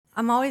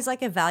I'm always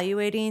like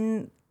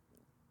evaluating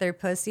their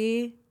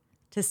pussy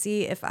to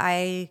see if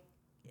my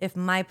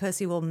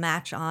pussy will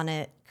match on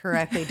it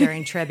correctly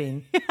during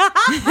tribbing.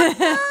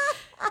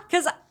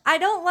 Because I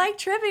don't like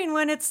tribbing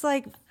when it's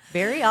like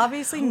very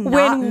obviously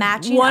not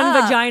matching one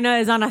up. vagina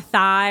is on a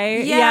thigh.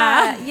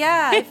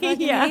 Yeah. I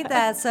fucking hate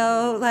that.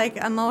 So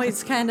like I'm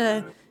always kind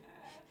of.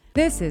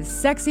 This is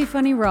Sexy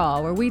Funny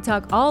Raw, where we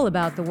talk all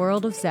about the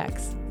world of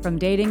sex, from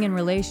dating and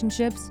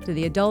relationships to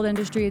the adult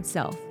industry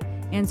itself,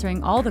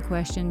 answering all the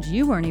questions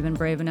you weren't even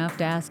brave enough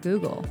to ask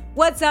Google.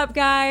 What's up,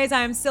 guys?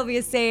 I'm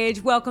Sylvia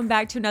Sage. Welcome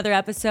back to another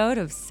episode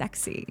of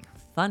Sexy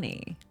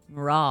Funny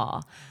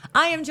Raw.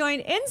 I am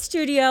joined in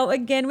studio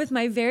again with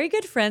my very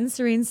good friend,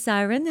 Serene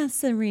Siren. Now,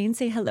 Serene,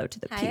 say hello to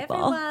the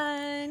people. Hi,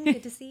 everyone.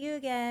 Good to see you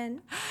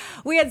again.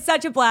 We had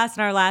such a blast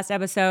in our last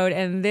episode,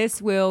 and this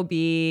will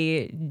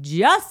be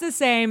just the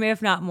same,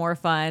 if not more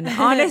fun,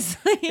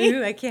 honestly.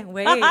 Ooh, I can't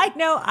wait. I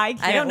know, I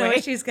can't I don't know wait.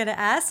 what she's going to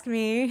ask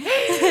me.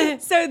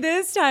 So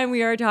this time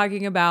we are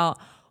talking about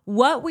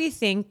what we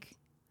think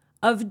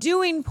of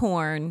doing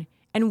porn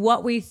and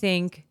what we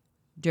think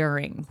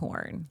during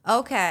porn.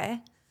 Okay.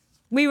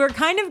 We were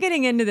kind of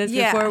getting into this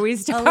Yeah, before we a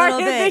started little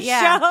bit, the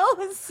yeah.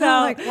 show. So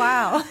I'm like,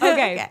 wow.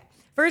 Okay.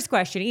 First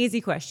question,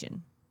 easy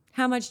question.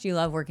 How much do you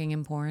love working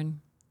in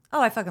porn?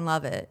 Oh, I fucking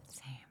love it.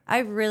 Same. I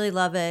really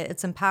love it.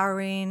 It's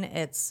empowering.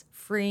 It's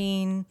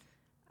freeing.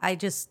 I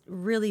just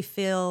really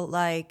feel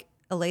like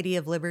a lady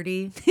of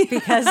liberty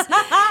because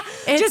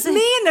it's Just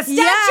me and the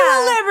Statue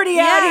of Liberty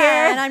out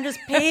here. And I'm just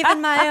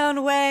paving my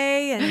own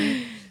way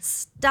and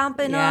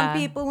stomping Yeah. on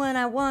people when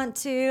I want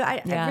to.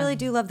 I really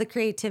do love the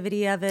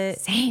creativity of it.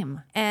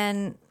 Same.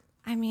 And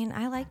I mean,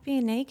 I like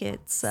being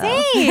naked. So.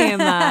 Same.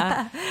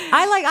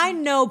 I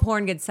know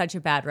porn gets such a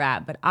bad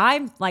rap, but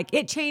I'm like,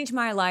 it changed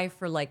my life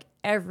for like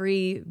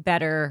every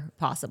better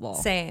possible.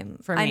 Same.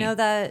 For me. I know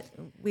that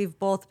we've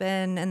both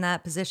been in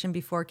that position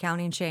before,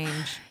 counting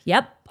change.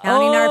 Yep.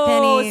 Counting our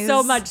pennies.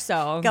 So much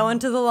so. Going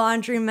to the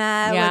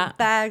laundromat Yeah. with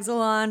bags of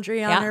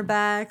laundry on Yeah. our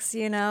backs,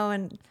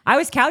 and I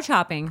was couch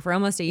hopping for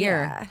almost a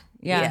year.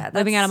 Yeah,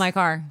 Living that's- out of my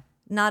car.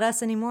 not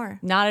us anymore.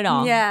 Not at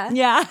all. Yeah.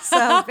 Yeah.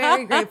 So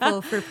very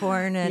grateful for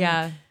porn. And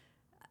Yeah.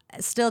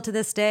 still to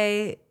this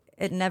day,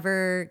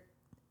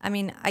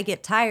 I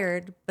get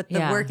tired, but the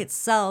Yeah. work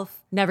itself,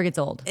 Never gets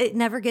old. it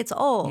never gets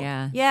old.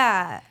 Yeah.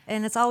 Yeah.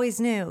 And it's always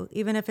new.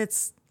 Even if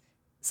it's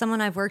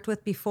someone I've worked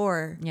with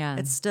before. Yeah.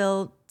 It's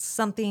still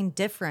something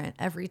different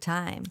every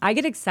time. I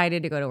get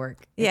excited to go to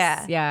work.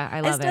 Yeah. Yeah,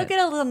 I love it. I still get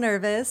a little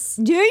nervous.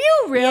 Do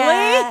you really?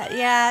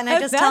 Yeah. And I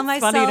just tell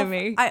That's myself, funny to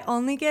me. I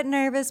only get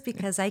nervous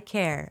because I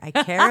care. I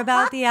care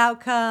about the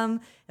outcome.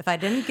 If I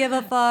didn't give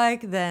a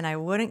fuck, then I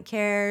wouldn't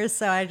care.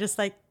 So I just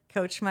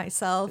coach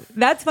myself.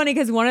 That's funny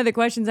because one of the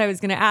questions I was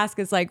going to ask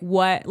is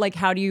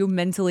how do you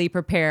mentally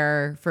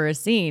prepare for a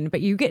scene?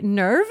 But you get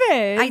nervous.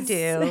 I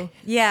do.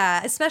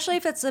 Yeah. Especially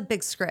if it's a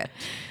big script.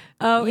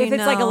 Oh, You if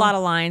it's like a know. lot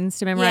of lines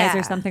to memorize or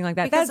Yeah. something like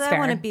that. Because That's I fair.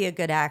 want to be a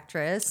good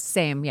actress.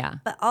 Same, yeah.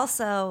 But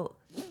also,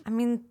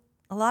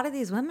 a lot of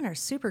these women are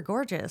super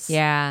gorgeous.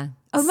 Yeah.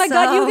 Oh my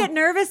God, you So- get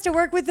nervous to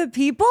work with the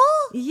people?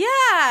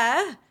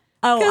 Yeah.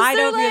 Oh, 'Cause I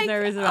they're don't get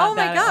nervous about oh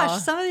my that at all.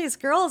 gosh, some of these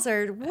girls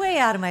are way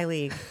out of my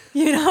league.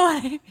 You know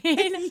what I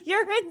mean?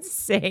 You're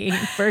insane,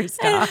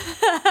 first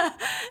off.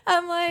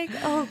 I'm like,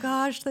 oh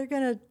gosh, they're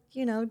gonna,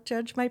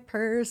 judge my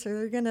purse, or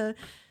they're gonna.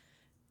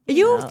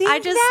 You know.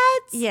 think that?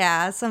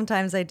 Yeah,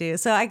 sometimes I do.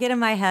 So I get in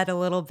my head a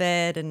little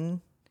bit, and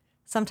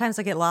sometimes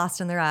I get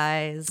lost in their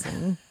eyes.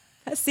 And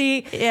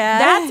See, Yeah.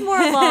 that's more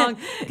along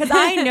because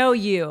I know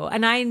you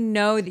and I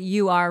know that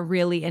you are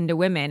really into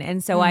women.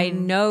 And so I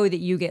know that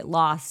you get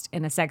lost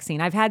in a sex scene.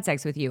 I've had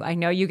sex with you. I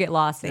know you get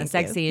lost in a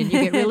sex you. scene and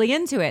you get really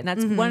into it. And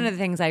that's one of the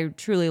things I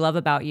truly love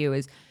about you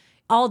is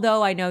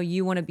although I know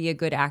you want to be a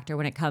good actor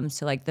when it comes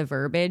to the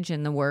verbiage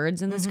and the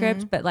words in the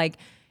script, but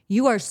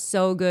you are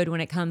so good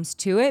when it comes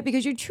to it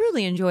because you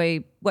truly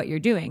enjoy what you're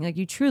doing.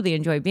 You truly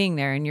enjoy being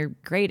there and you're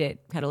great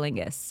at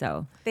cunnilingus.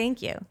 So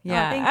thank you.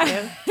 Yeah. Oh,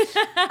 thank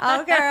you.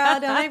 Oh, girl,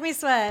 don't make me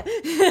sweat.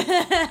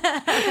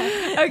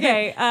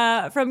 Okay,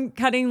 from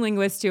cutting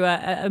linguist to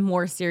a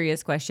more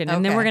serious question,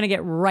 and then Okay. we're going to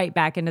get right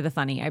back into the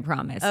funny, I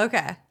promise.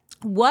 Okay.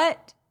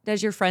 What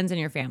does your friends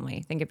and your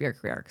family think of your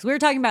career? Because we were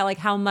talking about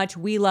how much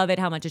we love it,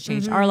 how much it's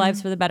changed our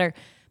lives for the better.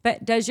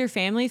 But does your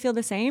family feel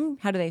the same?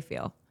 How do they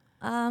feel?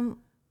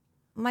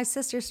 My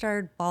sister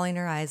started bawling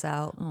her eyes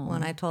out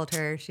when I told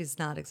her. She's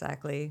not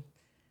exactly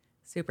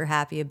super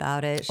happy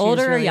about it. She was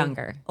Older or really-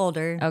 younger?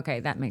 Older.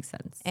 Okay, that makes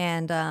sense.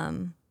 And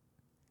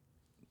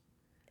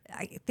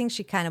I think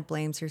she kind of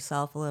blames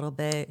herself a little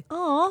bit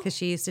Aw. because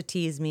she used to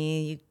tease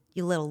me,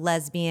 you little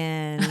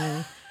lesbian,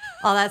 and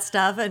all that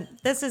stuff. And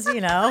this is,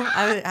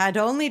 I'd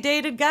only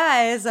dated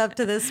guys up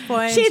to this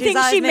point. She She's thinks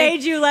always she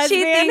made you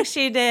lesbian? She thinks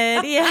she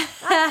did.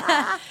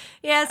 Yeah.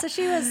 Yeah. So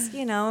she was,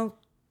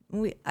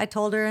 I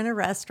told her in a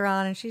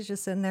restaurant, and she's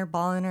just sitting there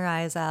bawling her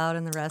eyes out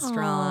in the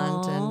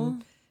restaurant.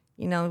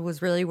 And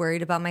was really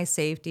worried about my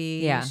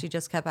safety. Yeah. She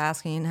just kept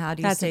asking, how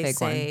do you That's a stay big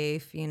one.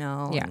 safe?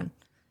 Yeah. And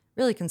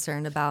really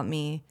concerned about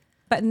me.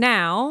 But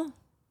now,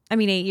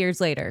 8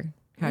 years later,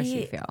 how does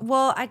she feel?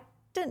 Well,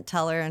 didn't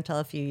tell her until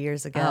a few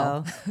years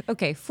ago.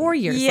 Okay, 4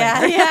 years Yeah,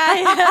 later.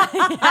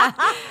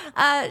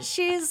 yeah.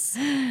 She's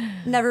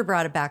never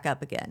brought it back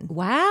up again.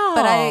 Wow.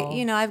 But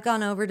I've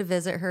gone over to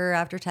visit her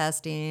after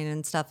testing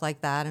and stuff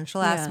like that, and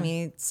she'll ask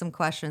me some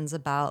questions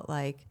about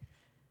like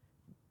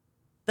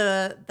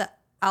the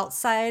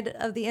outside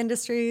of the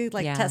industry,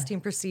 like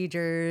testing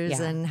procedures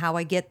and how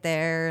I get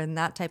there and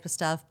that type of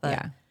stuff,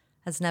 but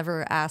has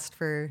never asked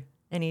for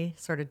any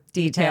sort of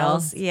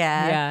details.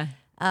 Yeah.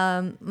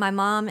 My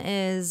mom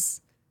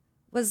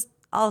was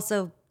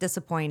also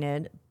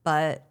disappointed,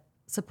 but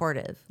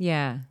supportive.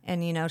 Yeah.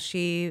 And,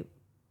 she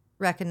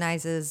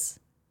recognizes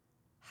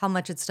how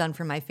much it's done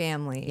for my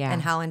family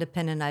and how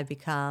independent I've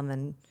become,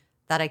 and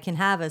that I can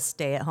have a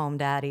stay-at-home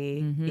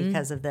daddy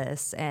because of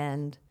this,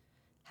 and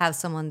have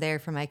someone there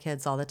for my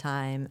kids all the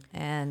time.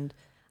 And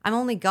I'm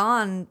only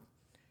gone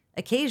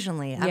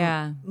occasionally.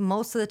 I'm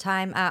most of the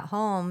time at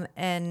home,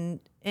 and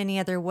any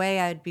other way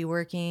I'd be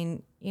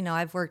working.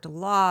 I've worked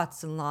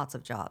lots and lots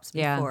of jobs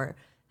before,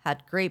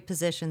 had great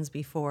positions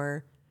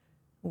before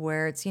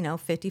where it's,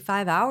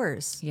 55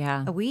 hours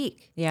a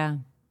week. Yeah.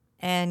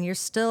 And you're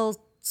still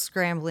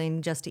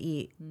scrambling just to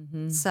eat.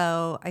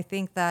 So I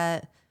think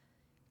that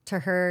to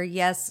her,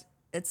 yes,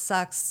 it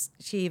sucks.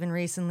 She even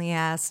recently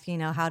asked,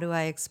 how do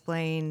I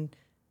explain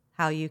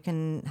how you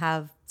can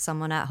have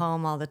someone at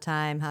home all the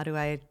time?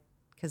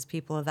 Because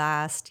people have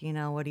asked,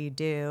 what do you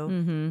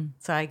do?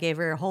 So I gave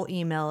her a whole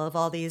email of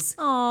all these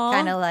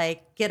kind of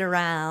like get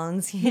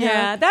arounds.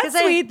 Yeah, that's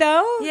sweet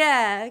though.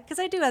 Yeah, because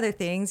I do other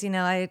things.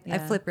 I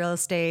flip real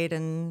estate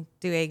and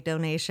do egg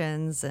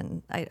donations,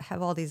 and I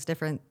have all these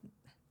different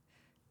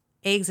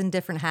eggs in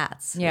different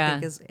hats. Yeah. I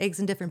think is eggs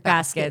in different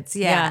baskets.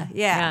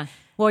 Yeah.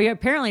 Well,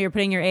 apparently you're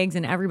putting your eggs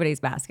in everybody's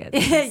basket.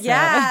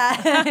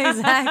 Yeah,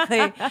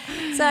 exactly.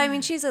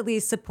 So, she's at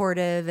least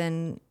supportive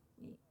and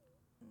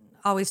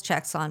always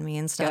checks on me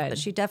and stuff, Good. but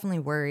she definitely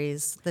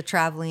worries. The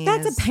traveling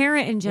That's is a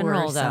parent in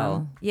general, worrisome.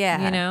 though.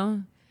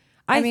 Yeah.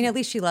 At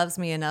least she loves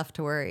me enough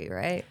to worry,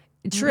 right?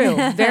 True.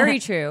 Very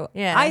true.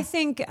 Yeah. I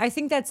think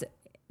that's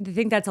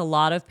a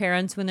lot of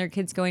parents when their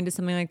kids go into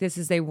something like this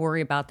is they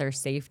worry about their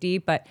safety.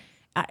 But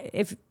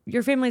if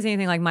your family's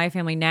anything like my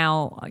family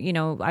now,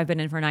 I've been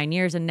in for 9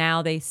 years, and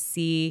now they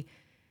see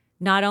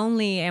not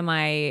only am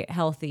I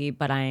healthy,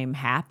 but I'm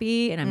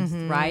happy and I'm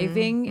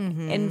thriving.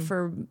 And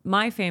for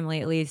my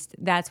family, at least,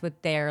 that's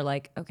what they're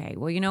like, okay,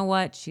 well, you know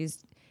what?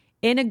 She's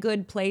in a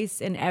good place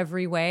in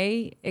every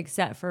way,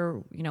 except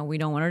for, we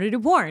don't want her to do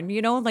porn,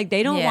 like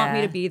they don't want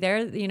me to be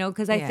there,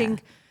 because I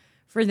think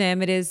for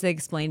them, it is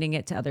explaining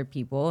it to other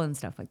people and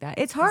stuff like that.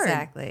 It's hard.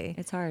 Exactly.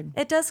 It's hard.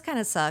 It does kind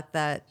of suck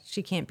that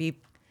she can't be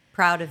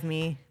proud of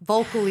me,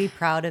 vocally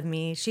proud of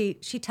me. She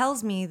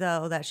tells me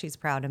though that she's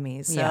proud of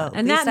me. So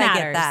and at least that I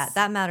matters. get that.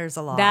 That matters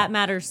a lot. That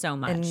matters so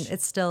much. And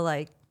it's still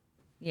like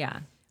it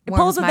warms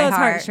pulls at my those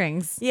heart.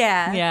 heartstrings.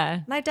 Yeah. Yeah.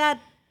 My dad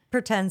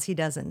pretends he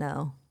doesn't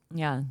know.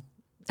 Yeah.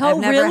 I've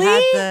never really?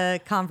 had the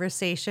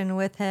conversation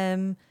with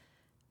him,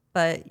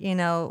 but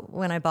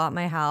when I bought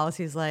my house,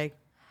 he's like,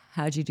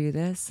 How'd you do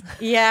this?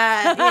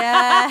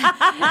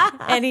 yeah.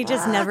 And he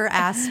just never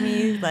asked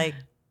me like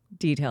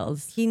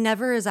Details. he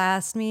never has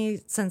asked me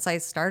since I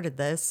started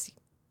this,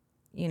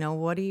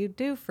 what do you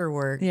do for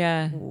work?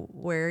 Yeah.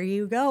 Where are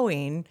you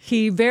going?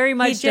 He very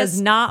much does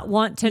not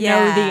want to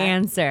know the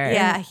answer.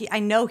 Yeah. I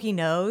know he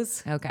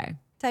knows Okay.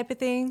 type of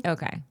thing,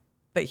 Okay.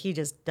 but he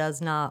just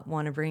does not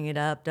want to bring it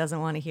up, doesn't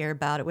want to hear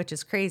about it, which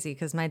is crazy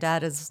because my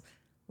dad is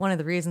one of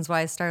the reasons why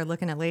I started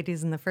looking at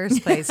ladies in the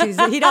first place.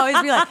 He'd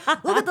always be like,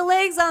 look at the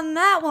legs on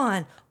that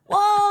one.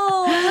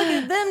 Whoa, look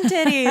at them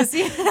titties.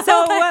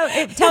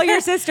 So tell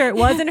your sister it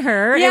wasn't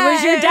her. Yeah, it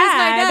was your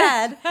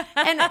dad. dad.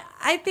 And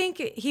I think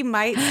he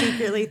might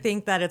secretly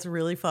think that it's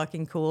really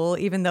fucking cool,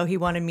 even though he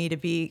wanted me to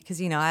be, because,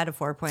 I had a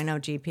 4.0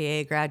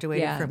 GPA,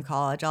 graduated from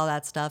college, all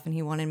that stuff. And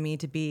he wanted me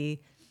to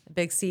be a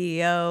big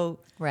CEO,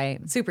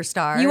 Right.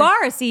 superstar. You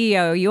are a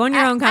CEO. You own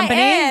your own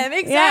company. I am,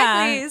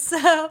 exactly. Yeah.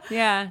 So,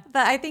 Yeah.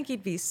 but I think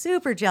he'd be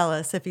super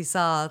jealous if he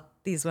saw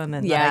these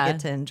women that I get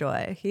to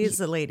enjoy. He's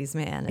a ladies'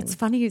 man. It's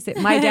funny you say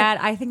my dad.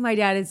 I think my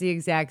dad is the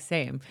exact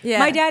same. Yeah.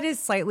 My dad is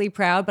slightly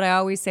proud, but I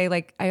always say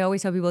I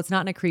always tell people it's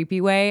not in a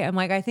creepy way. I'm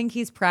like, I think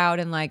he's proud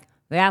and like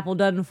the apple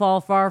doesn't fall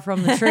far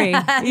from the tree.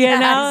 Exactly.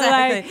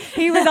 Like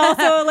he was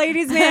also a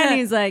ladies' man.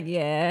 He's like,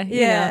 yeah.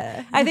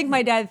 Yeah. I think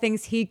my dad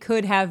thinks he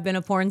could have been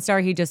a porn star.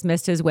 He just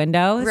missed his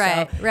window.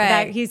 Right, So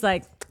right. He's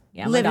like,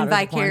 yeah, my living daughter's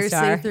a porn vicariously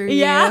star. through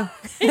yeah.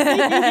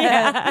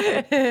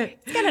 yeah.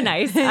 It's kind of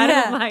nice. I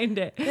don't mind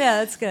it. you. Yeah,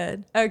 that's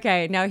good.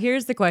 Okay, now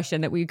here's the question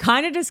that we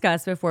kind of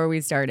discussed before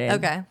we started.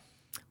 Okay.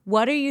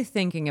 What are you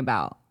thinking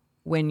about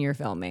when you're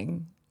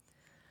filming?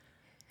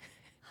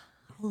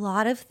 A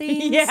lot of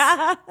things.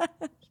 Yeah.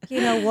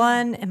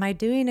 One, am I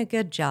doing a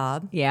good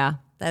job? Yeah.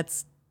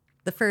 That's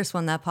the first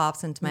one that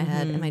pops into my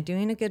head. Am I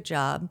doing a good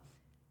job?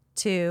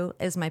 2,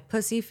 is my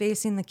pussy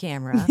facing the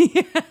camera?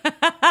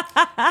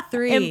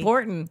 3,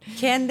 Important.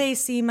 can they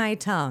see my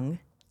tongue?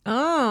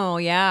 Oh,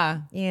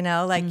 yeah.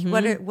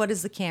 What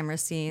is the camera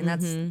seeing?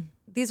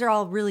 these are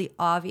all really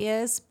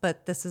obvious,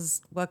 but this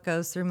is what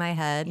goes through my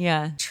head.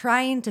 Yeah.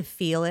 Trying to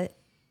feel it.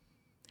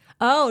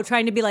 Oh,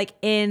 trying to be like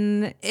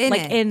in It.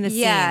 in the scene.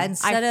 Yeah,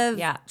 instead of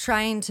yeah.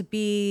 trying to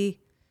be,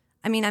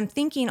 I mean, I'm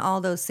thinking all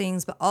those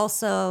things, but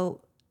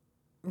also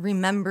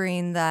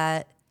remembering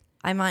that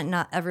I might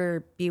not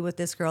ever be with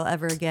this girl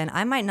ever again.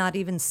 I might not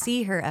even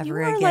see her ever You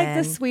are again. like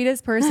the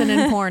sweetest person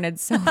in porn.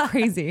 It's so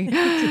crazy.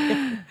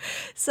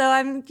 So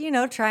I'm,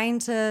 trying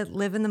to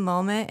live in the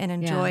moment and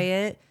enjoy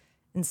it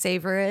and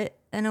savor it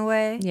in a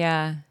way.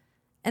 Yeah.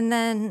 And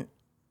then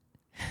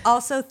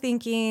also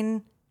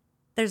thinking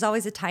there's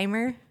always a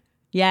timer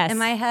Yes. in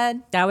my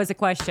head. That was a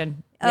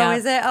question. Oh, Yeah.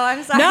 is it? Oh,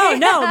 I'm sorry.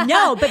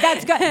 No. But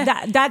that's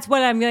good. That's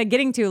what I'm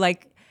getting to.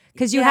 Like,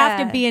 because you have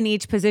Yeah. to be in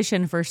each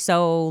position for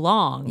so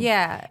long.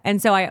 Yeah.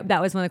 And so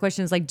that was one of the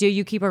questions. Like, do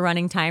you keep a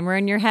running timer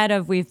in your head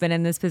of we've been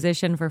in this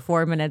position for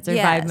 4 minutes or 5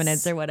 Yes.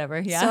 minutes or whatever?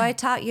 Yeah. So I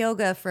taught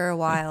yoga for a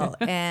while,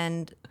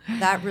 and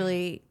that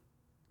really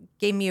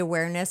gave me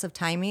awareness of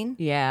timing.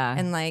 Yeah.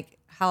 And like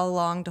how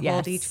long to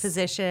hold Yes. each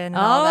position and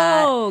all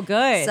that. Oh,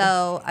 good.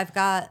 So I've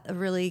got a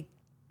really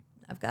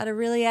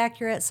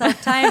accurate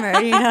self timer,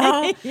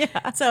 Yeah.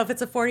 So if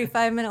it's a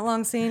 45-minute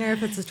long scene or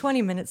if it's a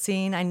 20-minute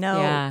scene, I know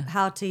Yeah.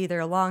 how to either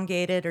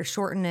elongate it or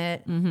shorten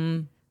it.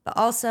 Mm-hmm. But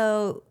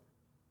also,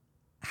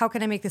 how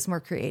can I make this more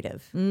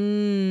creative?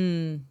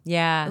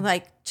 Yeah.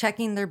 Like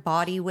checking their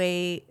body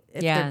weight.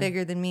 If Yeah. they're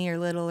bigger than me or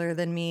littler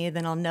than me,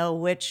 then I'll know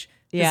which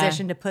Yeah.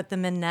 position to put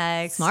them in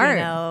next. Smart.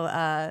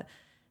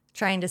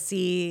 Trying to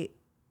see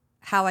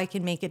how I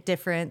can make it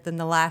different than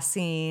the last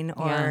scene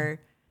or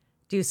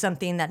do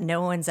something that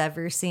no one's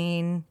ever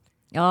seen.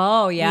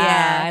 Oh, yeah.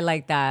 Yeah. I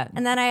like that.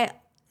 And then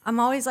I'm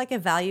always like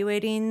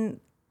evaluating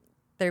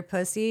their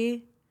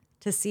pussy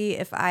to see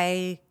if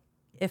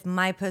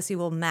my pussy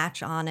will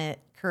match on it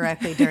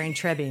correctly during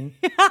tribbing.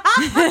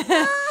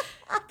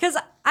 Because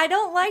I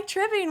don't like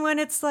tribbing when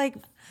it's like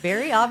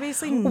very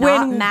obviously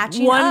not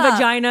matching one up.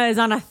 vagina is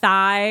on a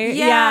thigh.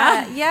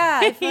 Yeah.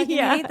 I fucking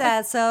Yeah. hate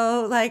that.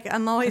 So like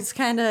I'm always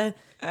kind of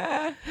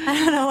I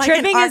don't know. Like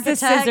Tribbing an is the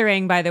architect.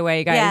 scissoring, by the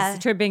way, guys. Yeah.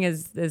 Tribbing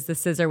is the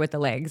scissor with the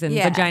legs and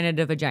Yeah. vagina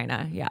to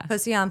vagina. Yeah.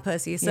 Pussy on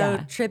pussy. So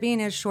Yeah.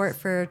 tribbing is short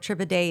for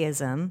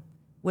tribideism,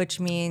 which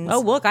means Oh,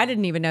 look, I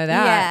didn't even know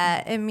that.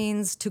 yeah, it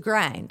means to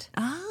grind.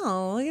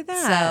 Oh, look at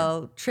that.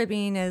 So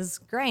tribbing is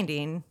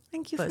grinding.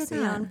 Thank you for pussy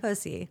that. on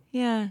pussy.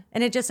 Yeah.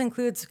 And it just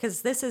includes,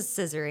 because this is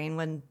scissoring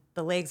when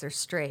the legs are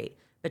straight,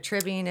 but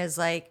tribbing is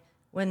like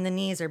when the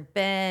knees are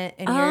bent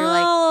and you're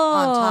like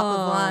on top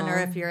of one, or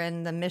if you're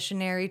in the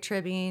missionary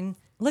tribbing.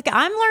 Look,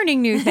 I'm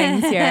learning new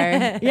things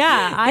here.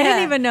 Yeah. I didn't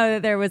Yeah. even know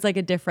that there was like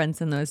a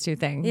difference in those two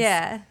things.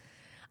 Yeah.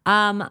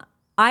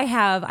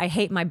 I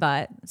hate my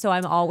butt. So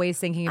I'm always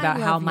thinking about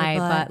how love your my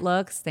butt. butt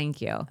looks.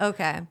 Thank you.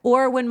 Okay.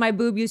 Or when my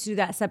boob used to do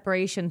that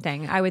separation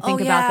thing, I would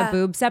think Oh, about yeah. the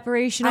boob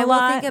separation I a will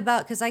lot. think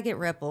about, because I get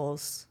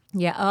ripples.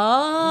 Yeah.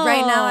 Oh.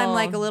 Right now I'm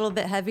like a little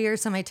bit heavier,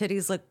 so my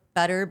titties look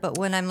better. But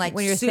when I'm like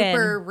When you're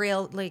super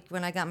real, like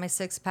when I got my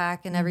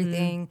 6-pack and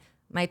everything,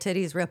 my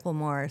titties ripple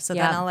more. So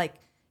then Yeah. I'll like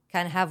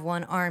kind of have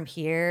one arm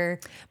here.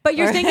 But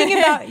you're thinking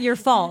about your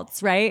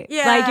faults, right?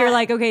 Yeah. Like you're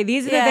like, okay,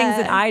 these are the things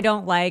Yeah. that I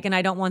don't like and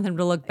I don't want them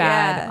to look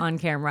bad Yeah. on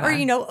camera.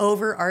 Or,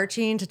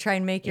 overarching to try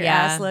and make your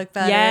ass look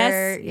better.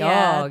 Yes.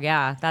 Yeah. Oh,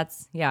 yeah.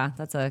 That's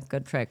a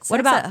good trick. Sex What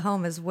about at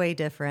home is way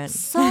different.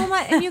 so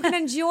much? And you can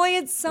enjoy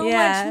it so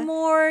Yeah. much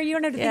more. You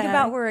don't have to think Yeah.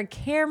 about where a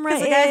camera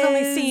is. Because the guy's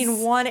only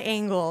seeing one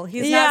angle.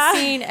 He's Yeah. not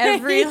seeing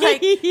every like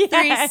Yes.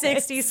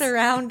 360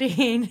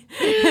 surrounding.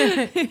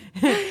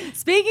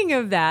 Speaking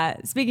of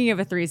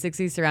a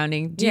 360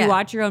 surrounding, do you Yeah.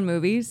 watch your own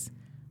movies?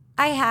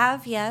 I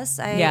have, yes.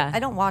 Yeah. I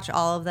don't watch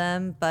all of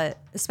them, but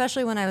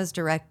especially when I was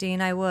directing,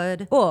 I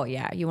would. Oh,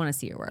 yeah. You want to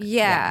see your work.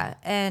 Yeah,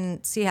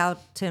 and see how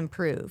to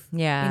improve.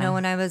 Yeah.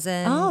 When I was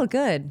in Oh,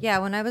 good. Yeah,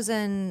 when I was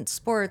in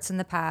sports in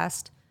the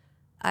past,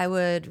 I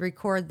would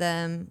record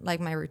them, like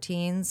my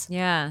routines,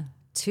 Yeah.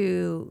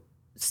 to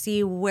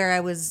see where I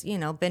was,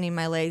 bending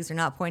my legs or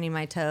not pointing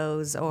my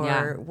toes, or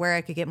Yeah. where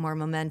I could get more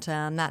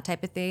momentum, that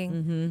type of thing.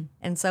 Mm-hmm.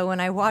 And so when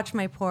I watch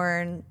my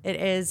porn, it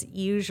is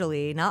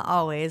usually, not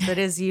always, but it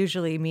is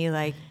usually me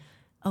like,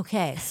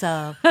 okay,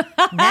 so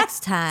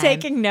next time,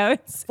 Taking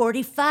notes.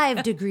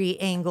 45-degree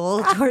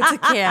angle towards the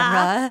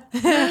camera.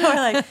 Or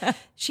like,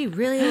 she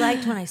really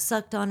liked when I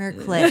sucked on her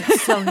clit.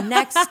 So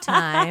next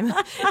time,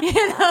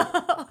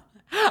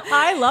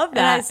 I love and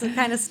that. I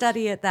kind of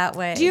study it that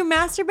way. Do you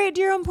masturbate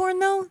to your own porn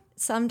though?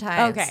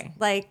 Sometimes. Okay.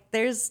 Like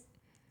there's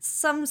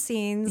some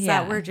scenes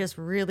Yeah. that were just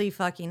really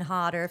fucking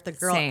hot, or if the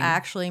girl Same.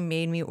 actually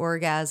made me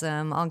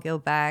orgasm, I'll go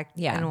back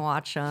Yeah. and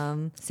watch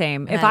them.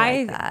 Same. And If I I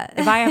like that.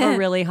 if I have a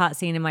really hot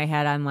scene in my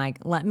head, I'm like,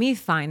 let me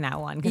find that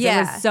one because it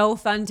Yeah. was so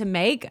fun to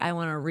make. I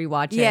want to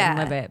rewatch it and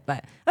Yeah. live it.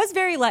 But I was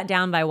very let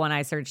down by one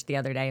I searched the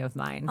other day of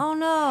mine. Oh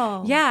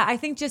no. Yeah, I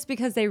think just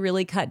because they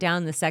really cut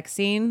down the sex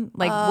scene,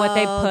 like what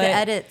they put, the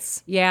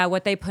edits. yeah,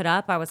 what they put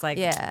up, I was like,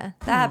 Yeah,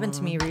 that happened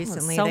to me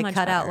recently. so They much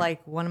cut out better.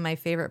 like one of my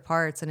favorite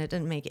parts, and it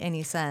didn't make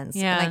any sense.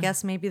 Yeah. And I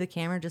guess maybe the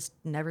camera just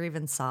never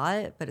even saw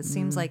it, but it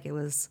seems like it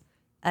was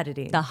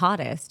editing. the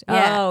hottest.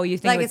 Yeah. Oh, you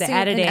think like it was it's the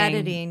in editing?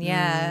 editing,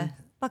 yeah.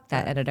 Fuck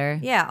that editor.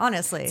 Yeah,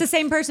 honestly. It's the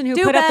same person who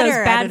Do put up those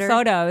better, bad editor.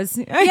 photos.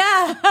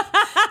 Yeah.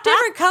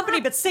 Different company,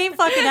 but same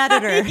fucking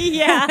editor.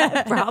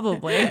 Yeah,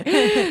 probably.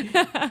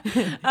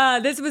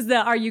 This was the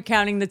are you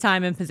counting the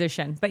time and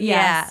position? But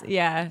yes,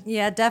 yeah.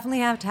 Yeah, definitely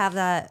have to have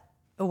that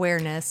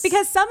awareness.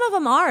 Because some of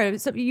them are.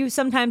 So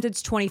sometimes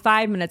it's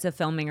 25 minutes of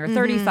filming or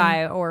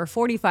 35 or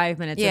 45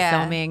 minutes of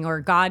filming,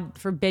 or God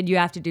forbid you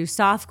have to do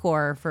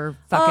softcore for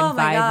fucking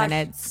 5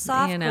 minutes.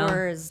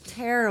 Softcore is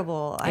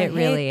terrible. I It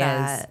really hate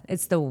that. is.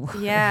 It's the worst.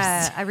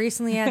 Yeah, I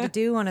recently had to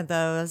do one of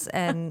those,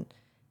 and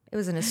it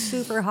was in a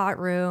super hot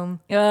room,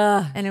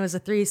 Ugh. and it was a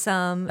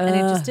threesome, and it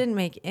just didn't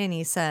make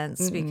any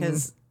sense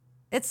because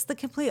it's the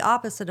complete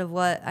opposite of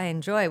what I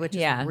enjoy, which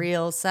is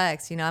real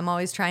sex. You know, I'm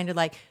always trying to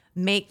like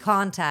make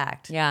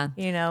contact. Yeah.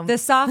 You know, The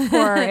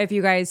softcore, if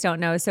you guys don't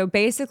know, so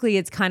basically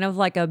it's kind of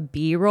like a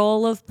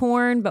B-roll of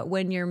porn, but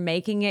when you're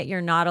making it, you're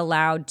not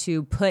allowed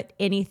to put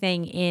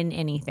anything in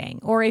anything.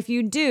 Or if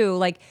you do,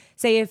 like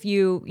say if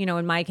you know,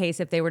 in my case,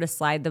 if they were to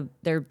slide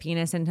their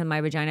penis into my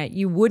vagina,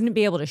 you wouldn't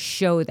be able to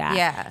show that.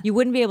 Yeah. You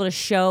wouldn't be able to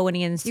show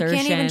any insertion.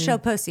 you can't even show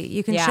pussy.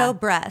 You can show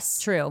breasts.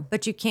 True.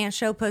 But you can't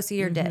show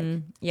pussy or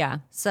dick. Yeah.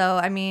 So,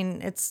 I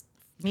mean, it's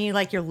me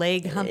like your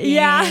leg humping.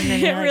 Yeah, and then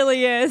it you're, like,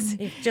 really is.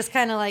 you just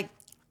kind of like.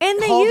 And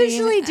they holding-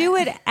 usually do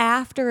it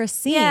after a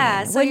scene.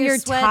 Yeah, so when you're you're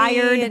sweaty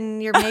tired.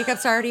 and your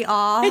makeup's already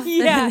off.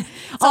 Yeah. and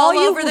it's All all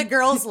you- over the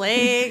girl's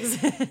legs.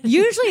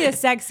 Usually a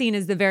sex scene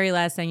is the very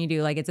last thing you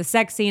do. Like it's a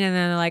sex scene and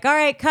then they're like, all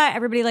right, cut.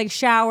 Everybody like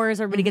showers,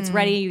 everybody gets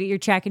ready, you get your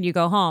check and you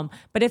go home.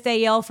 But if they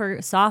yell for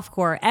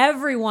softcore,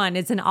 everyone,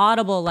 it's an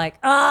audible like,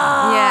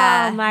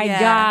 oh my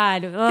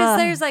God. Because Ugh.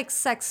 there's like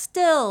sex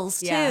stills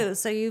too. Yeah.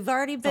 So you've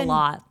already been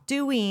lot.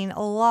 doing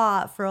a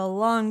lot for a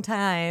long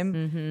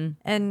time.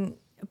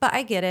 But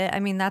I get it. I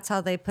mean, that's how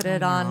they put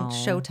it on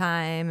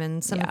Showtime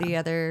and some of the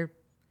other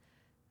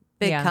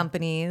big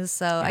companies.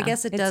 So I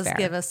guess it it's does fair.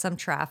 give us some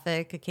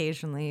traffic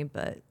occasionally,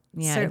 but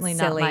Yeah, certainly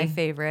it's not silly. my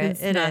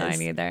favorite. It's not is.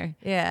 mine either.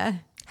 Yeah.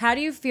 How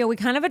do you feel? We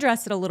kind of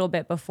addressed it a little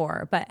bit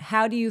before, but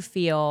how do you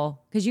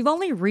feel? Because you've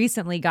only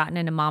recently gotten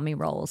into mommy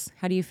roles.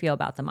 How do you feel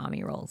about the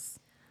mommy roles?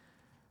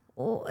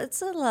 Well,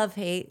 it's a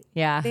love-hate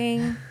Yeah.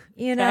 thing,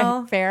 you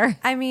know? Fair.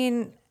 I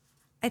mean,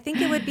 I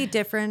think it would be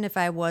different if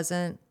I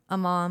wasn't a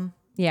mom.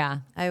 Yeah.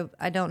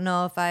 I don't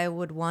know if I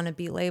would want to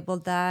be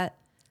labeled that.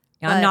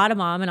 I'm But- not a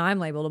mom and I'm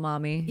labeled a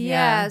mommy.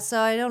 Yeah, so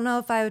I don't know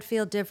if I would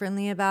feel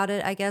differently about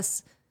it. I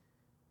guess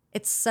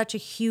it's such a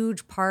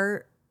huge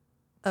part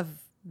of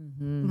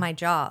my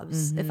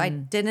jobs. If I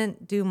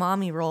didn't do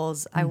mommy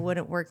roles, I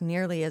wouldn't work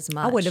nearly as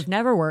much. I would have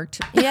never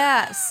worked.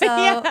 Yeah, so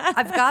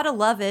I've got to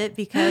love it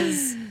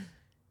because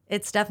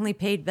it's definitely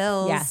paid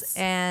bills Yes.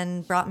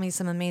 and brought me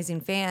some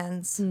amazing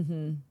fans.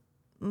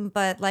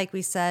 But like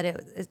we said,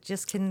 it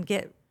just can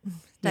get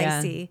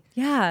dicey.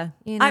 Yeah.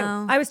 You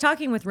know? I was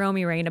talking with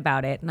Romy Rain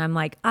about it and I'm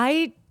like,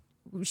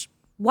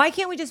 why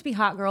can't we just be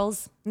hot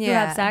girls who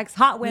Yeah. have sex?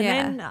 Hot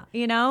women, Yeah.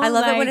 you know? I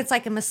love it when Like- it's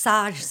like a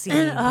massage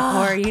scene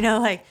or, you know,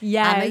 like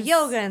I'm a Yes.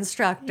 yoga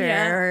instructor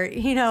Yeah. or,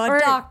 you know, a or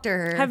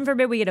doctor. Heaven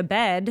forbid we get a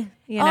bed,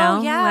 you know?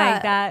 Oh, yeah.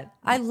 Like that.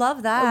 I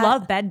love that. I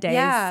love bed days.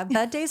 Yeah,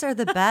 bed days are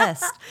the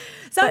best.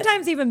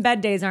 Sometimes even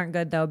bed days aren't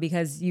good though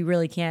because you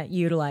really can't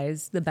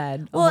utilize the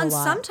bed. Well, a and whole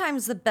lot.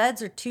 sometimes the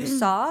beds are too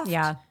soft.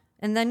 Yeah.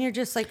 And then you're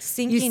just like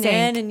sinking sink.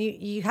 in and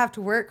you have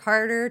to work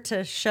harder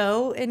to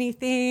show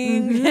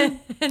anything.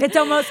 It's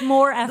almost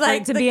more effort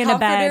like to the be in a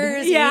comforter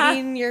bed. is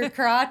eating your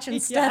crotch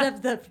instead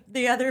of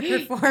the other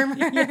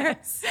performer.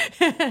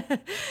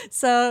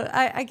 So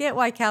I get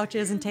why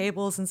couches and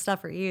tables and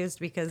stuff are used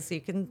because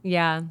you can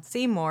Yeah.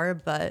 see more,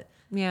 but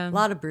Yeah. a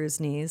lot of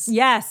bruised knees.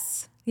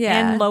 Yes.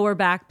 Yeah. And lower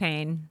back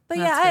pain. But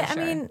That's yeah, for I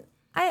sure. mean,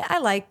 I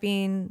like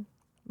being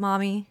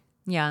mommy.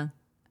 Yeah.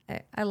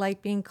 I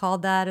like being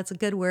called that. It's a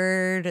good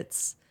word.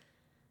 It's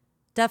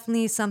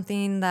definitely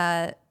something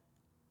that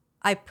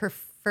I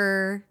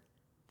prefer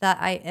that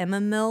I am a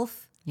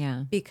MILF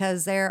Yeah.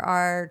 because there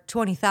are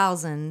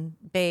 20,000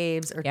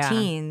 babes or Yeah.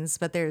 teens,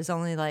 but there's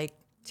only like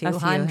A few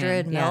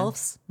 200 hand- yeah.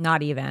 MILFs.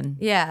 Not even.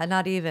 Yeah,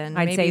 not even.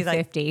 I'd Maybe say like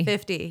 50.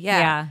 50, yeah.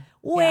 Yeah.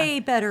 Way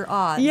better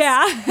odds.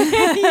 Yeah.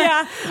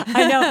 Yeah.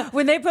 I know.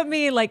 When they put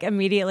me like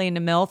immediately into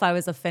MILF, I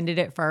was offended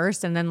at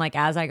first. And then like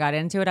as I got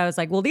into it, I was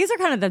like, well, these are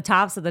kind of the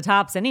tops of the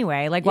tops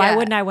anyway. Like why Yeah.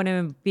 wouldn't I want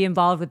to be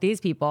involved with these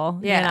people?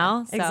 Yeah, You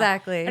know?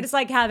 exactly. I just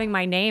like having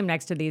my name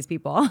next to these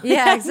people.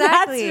 Yeah,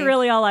 exactly. That's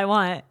really all I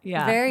want.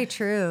 Yeah. Very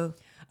true.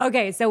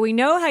 Okay, so we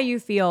know how you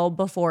feel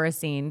before a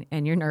scene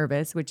and you're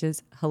nervous, which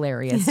is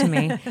hilarious to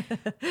me.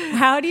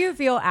 How do you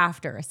feel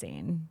after a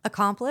scene?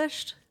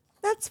 Accomplished.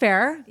 That's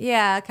fair.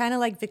 Yeah, kind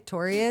of like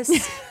victorious.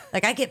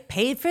 Like I get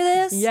paid for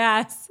this.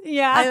 Yes.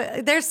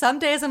 Yeah. There's some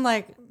days I'm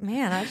like,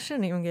 man, I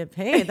shouldn't even get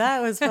paid.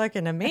 That was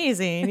fucking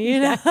amazing, you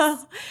know?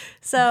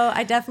 So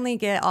I definitely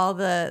get all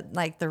the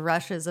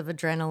rushes of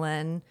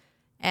adrenaline.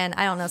 And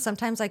I don't know,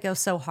 sometimes I go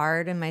so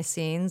hard in my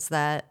scenes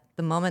that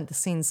the moment the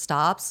scene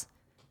stops,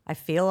 I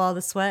feel all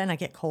the sweat and I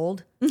get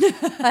cold.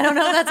 I don't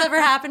know if that's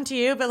ever happened to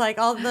you, but like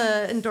all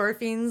the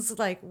endorphins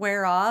like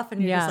wear off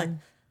and you're just like,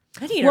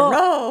 I need Well,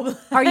 a robe.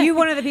 Are you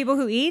one of the people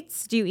who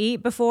eats? Do you eat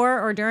before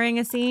or during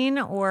a scene,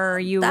 or are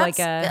you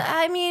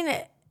I mean,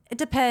 it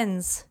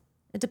depends.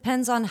 It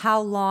depends on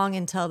how long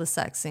until the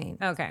sex scene.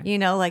 Okay. You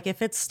know, like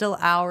if it's still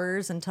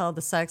hours until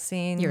the sex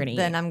scene, You're gonna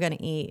then eat. I'm going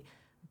to eat.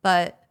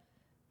 But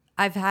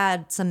I've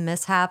had some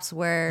mishaps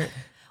where,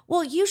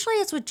 well, usually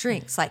it's with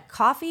drinks like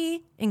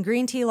coffee and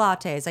green tea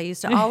lattes. I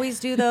used to always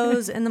do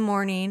those in the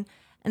morning.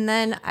 And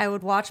then I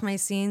would watch my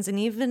scenes and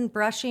even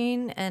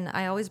brushing, and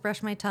I always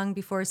brush my tongue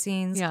before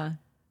scenes. Yeah.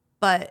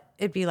 But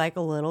it'd be like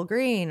a little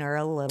green or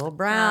a little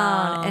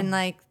brown. Oh. And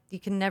like you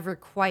can never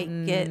quite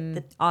get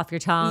the Off your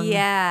tongue.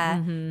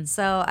 yeah.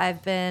 So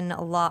I've been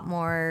a lot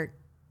more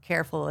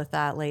careful with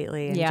that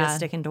lately and Yeah. just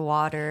sticking to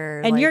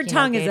water. And like, your you know,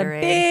 tongue is a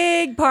Gatorade.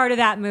 big part of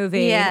that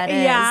movie. Yeah, it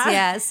is.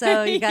 Yeah.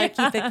 So you got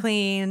to Yeah. keep it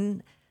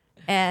clean.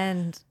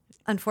 And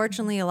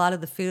unfortunately, a lot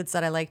of the foods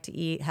that I like to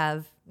eat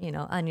have, you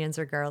know, onions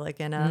or garlic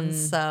in them.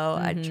 So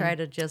I try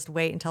to just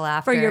wait until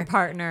after. For your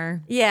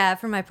partner. Yeah,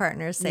 for my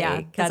partner's sake. Yeah,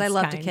 Because I that's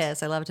love kind. to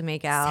kiss. I love to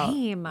make out.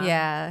 Same.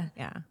 Yeah.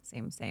 Yeah,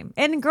 same.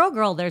 And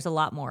girl, there's a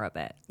lot more of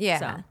it. Yeah.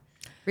 So.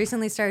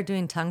 Recently started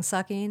doing tongue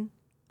sucking.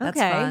 That's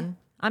Okay. fun.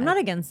 I'm not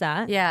against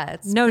that. Yeah,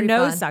 it's No pretty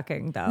nose fun.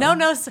 sucking though.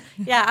 No.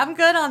 Yeah, I'm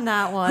good on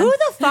that one. Who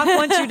the fuck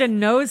wants you to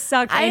nose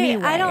suck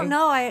anyway? I don't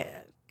know. I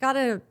got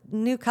a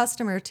new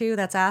customer too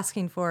that's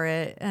asking for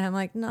it, and I'm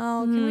like,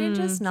 no, can we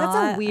just not? That's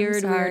a I'm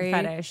weird sorry.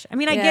 fetish. I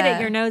mean, I get it. Yeah.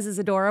 Your nose is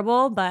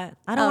adorable, but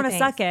I don't Oh, want to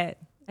thanks. suck it.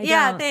 I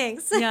Yeah, don't.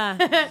 thanks.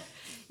 Yeah.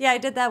 Yeah, I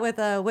did that with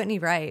Whitney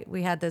Wright.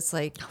 We had this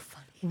like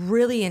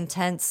really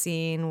intense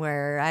scene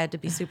where I had to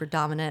be super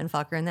dominant and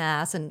fuck her in the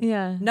ass, and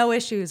Yeah. no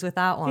issues with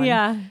that one.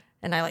 Yeah.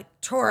 And I like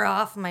tore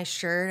off my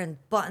shirt and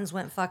buttons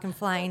went fucking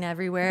flying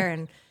everywhere.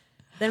 And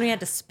then we had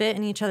to spit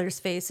in each other's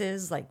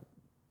faces, like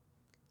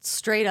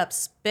straight up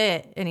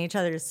spit in each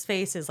other's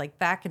faces, like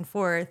back and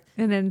forth.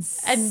 And then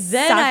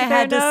then I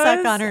had to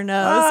suck on her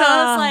nose. So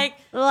I was like,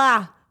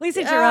 at least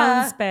it's your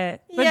own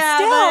spit. But yeah,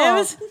 still, but it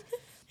was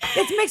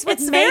it's mixed with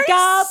it's very makeup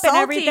and salty.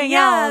 everything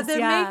yeah, else. The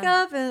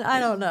makeup and I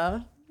don't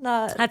know.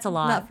 Not That's a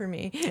lot. Not for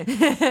me.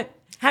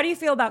 How do you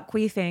feel about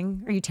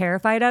queefing? Are you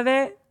terrified of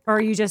it, or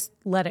you just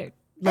let it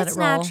roll?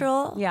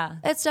 natural. Yeah.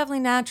 It's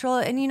definitely natural.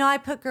 And you know, I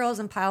put girls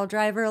in pile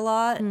driver a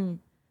lot.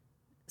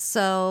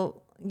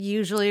 So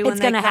usually when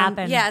It's they gonna come,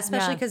 happen. yeah,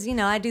 especially Yeah. because you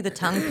know I do the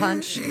tongue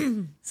punch,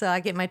 so I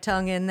get my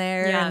tongue in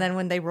there, Yeah. and then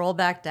when they roll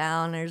back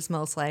down, there's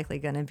most likely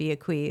going to be a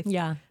queef.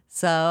 Yeah.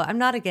 So I'm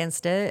not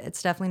against it.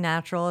 It's definitely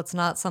natural. It's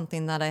not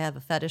something that I have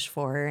a fetish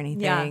for or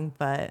anything. Yeah.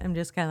 But I'm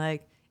just kind of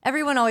like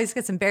everyone always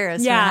gets embarrassed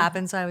when Yeah. it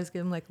happens. So I always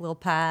give them like a little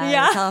pat.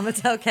 Yeah. And tell them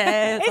it's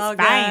okay. It's, all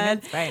fine. good.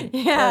 It's fine.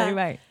 Yeah. Totally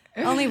right.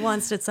 Only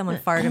once did someone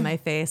fart in my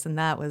face, and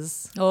that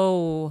was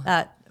Oh,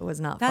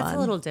 not that's fun. a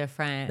little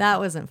different. That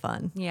wasn't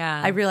fun. Yeah.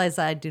 I realized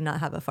that I do not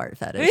have a fart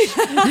fetish.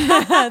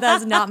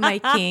 That's not my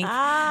kink.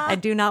 I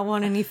do not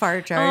want any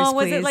fart jars. Oh,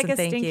 was it please, like and a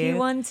thank stinky you.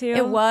 one too?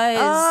 It was.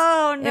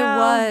 Oh no. It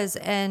was,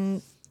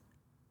 and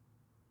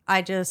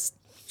I just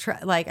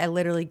I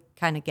literally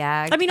kind of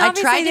gagged. I mean, I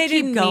obviously tried to they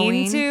keep didn't going.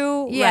 mean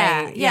to.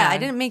 Yeah, Right, yeah.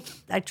 yeah.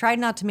 I tried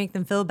not to make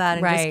them feel bad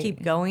and Right. just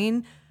keep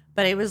going,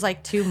 but it was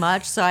like too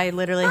much, so I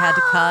literally had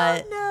to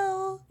cut. No.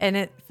 And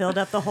it filled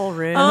up the whole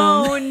room.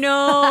 Oh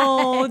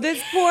no,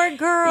 this poor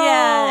girl.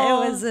 Yeah,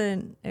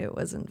 it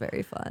wasn't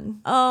very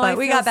fun. Oh, I but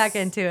we feel got back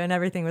into it and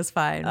everything was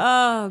fine.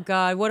 Oh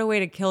God, what a way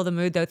to kill the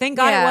mood though. Thank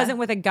God Yeah. it wasn't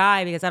with a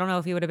guy, because I don't know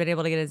if he would have been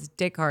able to get his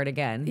dick hard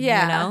again.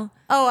 yeah. You know?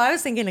 Oh, I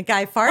was thinking a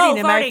guy farting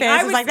in my farting. face.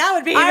 I was like, that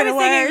would be I even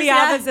was thinking worse. the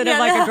Yeah. opposite Yeah. of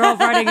like a girl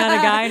farting on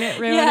a guy and it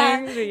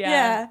ruining.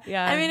 Yeah.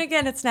 Yeah. I mean,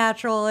 again, it's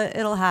natural.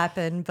 It'll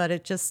happen, but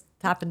it just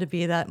happened to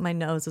be that my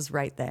nose is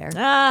right there.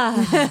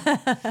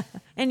 Ah.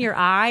 And your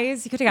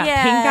eyes, you could have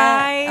got pink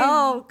eye.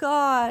 Oh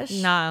gosh.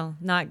 No,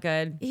 not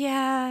good.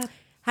 Yeah.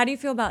 How do you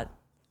feel about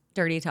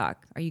dirty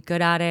talk? Are you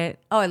good at it?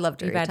 Oh, I love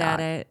dirty You bad talk. at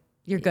it?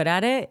 You're good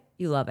at it?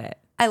 You love it?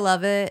 I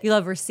love it. You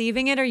love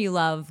receiving it, or you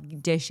love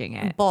dishing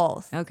it?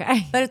 Both.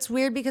 Okay. But it's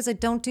weird because I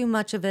don't do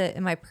much of it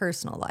in my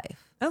personal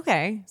life.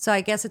 Okay. So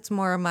I guess it's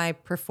more of my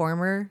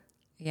performer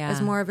Yeah.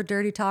 is more of a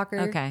dirty talker.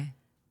 Okay.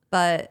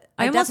 But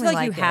I almost feel definitely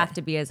like you it. have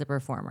to be as a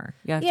performer.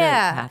 You have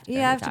Yeah, to you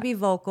have to talk. be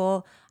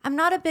vocal. I'm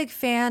not a big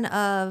fan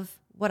of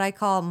what I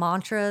call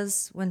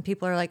mantras when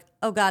people are like,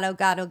 oh God, oh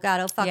God, oh God,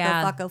 oh fuck,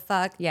 Yeah. oh fuck, oh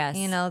fuck. Yes.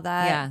 You know,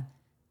 that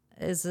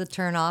is Yeah. a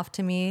turn off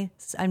to me.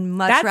 I'm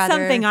much That's rather.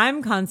 something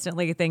I'm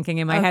constantly thinking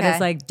in my head Okay.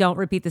 is like, don't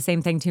repeat the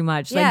same thing too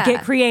much. Yeah. Like,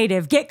 get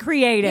creative, get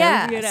creative.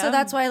 Yeah. you know? So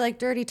that's why I like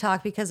dirty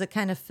talk, because it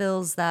kind of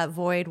fills that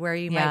void where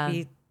you Yeah. might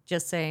be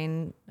just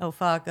saying, oh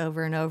fuck,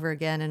 over and over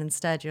again. And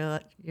instead you're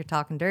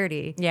talking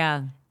dirty.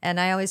 Yeah. And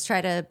I always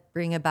try to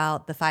bring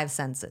about the five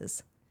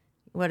senses.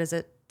 What does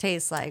it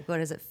taste like? What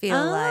does it feel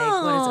like?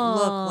 What does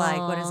it look like?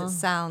 What does it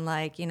sound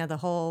like? You know, the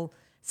whole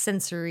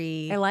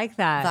sensory I like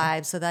that.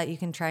 vibe, so that you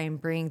can try and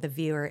bring the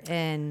viewer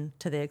in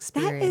to the That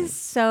experience. is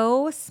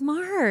so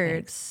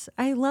smart.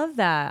 I love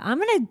that.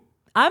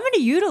 I'm going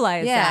to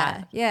utilize Yeah,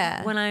 that.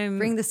 yeah. When I'm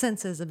bring the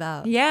senses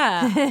about.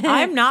 Yeah,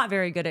 I'm not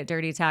very good at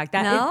dirty talk.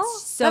 No?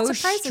 It's so That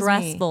surprises me.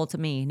 stressful to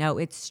me. No,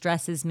 it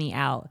stresses me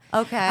out.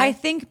 Okay. I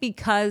think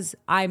because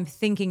I'm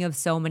thinking of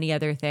so many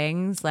other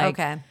things. Like,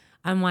 Okay.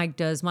 I'm like,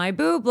 does my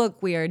boob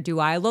look weird? Do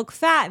I look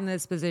fat in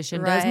this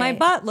position? Does my Right.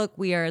 butt look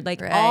weird? Like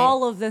Right.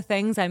 all of the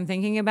things I'm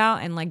thinking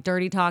about, and like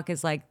dirty talk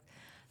is like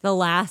the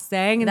last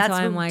thing. And That's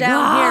so I'm like,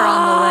 down here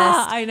on the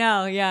list. I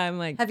know. Yeah, I'm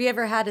like. Have you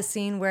ever had a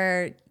scene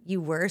where you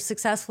were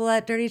successful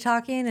at dirty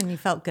talking and you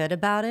felt good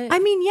about it? I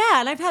mean, yeah,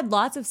 and I've had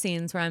lots of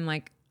scenes where I'm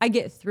like, I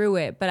get through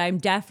it, but I'm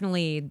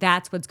definitely,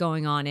 that's what's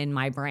going on in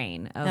my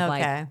brain of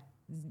like,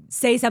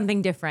 say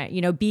something different,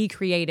 you know, be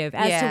creative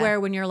as to Yeah. where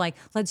when you're like,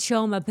 let's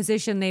show them a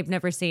position they've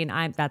never seen.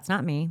 That's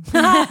not me.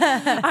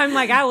 I'm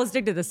like, I will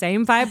stick to the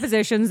same 5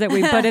 positions that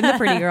we put in the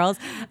Pretty Girls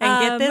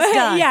And get this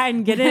done. Yeah,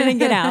 and get in and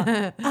get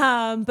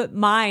out. But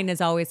mine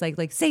is always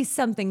like say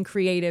something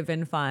creative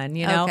and fun,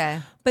 you know? Okay.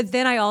 But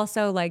then I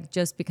also like,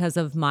 just because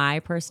of my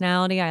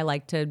personality,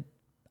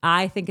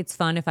 I think it's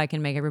fun if I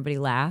can make everybody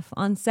laugh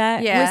on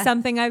set Yeah. with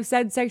something I've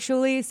said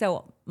sexually.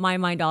 So my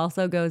mind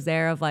also goes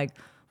there of like,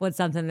 what's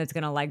something that's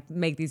gonna like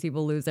make these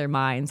people lose their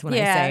minds when I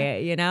Yeah. say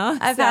it, you know?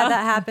 I've had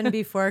that happen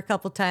before a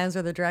couple times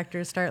where the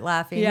directors start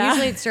laughing. Yeah.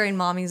 Usually it's during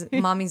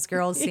mommy's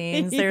girls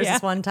scenes. There's Yeah.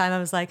 this one time I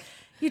was like,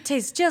 you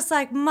taste just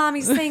like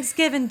mommy's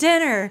Thanksgiving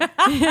dinner.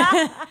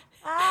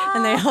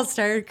 And they all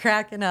started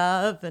cracking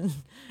up, and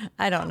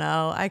I don't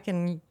know. I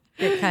can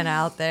get kind of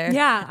out there.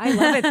 Yeah, I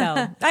love it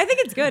though. I think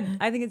it's good.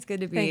 I think it's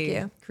good to be Thank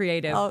you.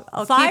 creative.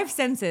 I'll 5 keep-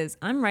 senses.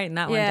 I'm writing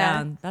that one Yeah.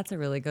 down. That's a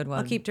really good one.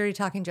 I'll keep dirty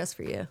talking just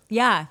for you.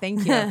 Yeah,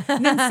 thank you.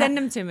 And then send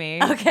them to me.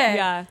 Okay.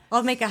 Yeah.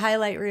 I'll make a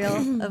highlight reel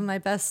of my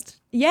best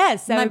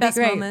Yes, that my would be best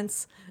great.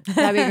 moments.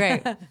 That'd be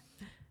great.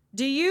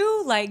 Do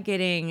you like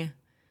getting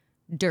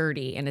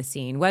dirty in a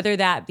scene, whether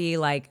that be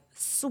like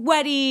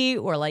sweaty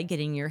or like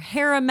getting your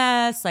hair a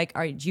mess? Like,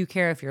 do you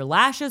care if your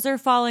lashes are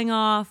falling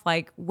off?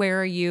 Like, where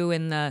are you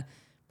in the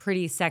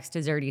pretty sex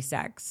to dirty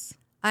sex?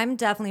 I'm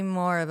definitely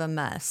more of a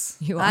mess.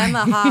 You are. I'm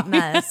a hot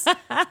mess.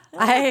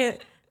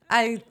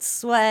 I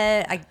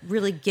sweat. I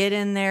really get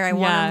in there. I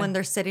want Yeah. them when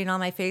they're sitting on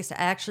my face to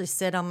actually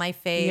sit on my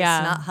face,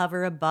 Yeah. not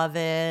hover above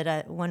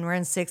it. When we're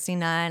in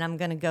 69, I'm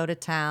going to go to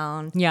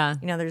town. Yeah.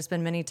 You know, there's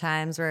been many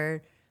times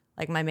where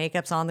like my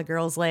makeup's on the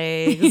girls'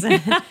 legs.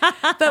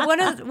 But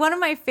one of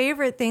my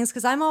favorite things,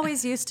 because I'm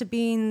always used to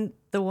being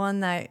the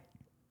one that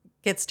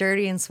gets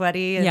dirty and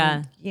sweaty and,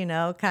 Yeah. you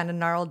know, kind of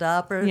gnarled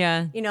up, or,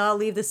 Yeah. you know, I'll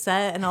leave the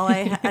set and all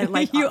I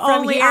like You from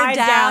only here eyes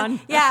down.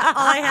 Yeah.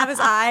 All I have is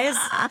eyes.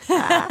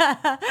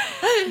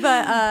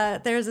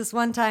 But there's this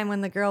one time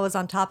when the girl was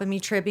on top of me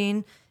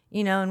tribbing,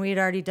 you know, and we had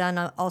already done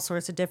all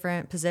sorts of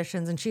different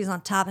positions, and she's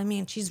on top of me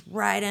and she's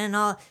riding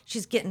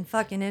she's getting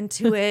fucking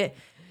into it.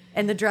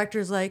 And the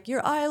director's like,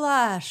 your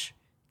eyelash,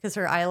 because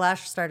her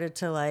eyelash started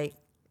to like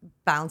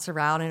bounce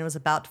around and it was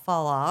about to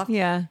fall off.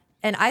 Yeah.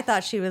 And I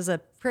thought she was a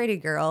pretty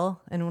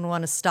girl and would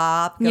want to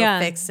stop, go Yeah.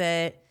 fix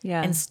it.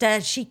 Yeah.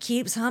 Instead, she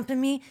keeps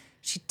humping me.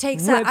 She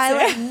takes Rips that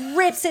eyelash,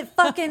 rips it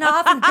fucking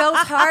off, and goes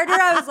harder.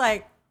 I was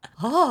like,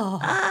 oh,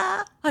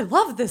 I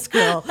love this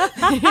girl.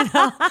 You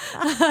know?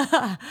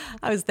 I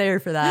was there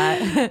for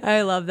that.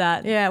 I love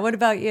that. Yeah. What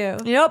about you?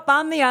 Yep,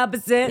 I'm the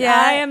opposite. Yeah,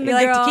 I am the you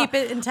like to girl. keep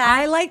it intact?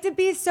 I like to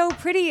be so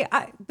pretty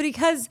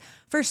because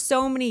for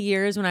so many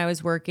years when I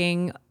was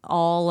working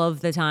all of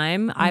the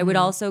time, I would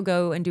also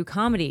go and do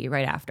comedy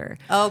right after.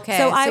 Okay,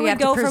 So so I you would have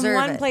to go from preserve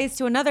one it. place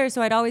to another.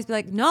 So I'd always be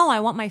like, no, I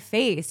want my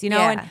face, you know?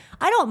 Yeah. And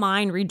I don't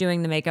mind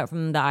redoing the makeup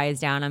from the eyes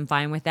down. I'm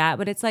fine with that.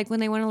 But it's like when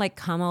they want to like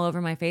come all over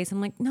my face,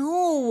 I'm like,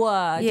 no.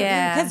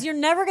 Yeah. Because you're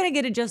never going to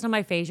get it just on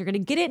my face. You're going to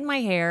get it in my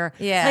hair.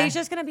 Yeah. Like, it's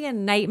just going to be a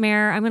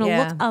nightmare. I'm going to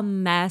Yeah. look a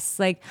mess.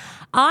 Like,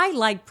 I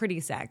like pretty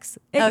sex.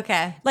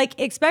 Okay. Like,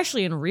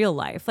 especially in real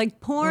life. Like,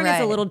 porn is a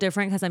Right. little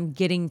different because I'm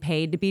getting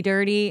paid to be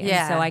dirty. And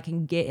Yeah. so I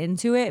can get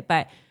into it.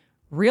 But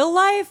real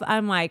life,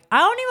 I'm like, I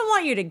don't even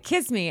want you to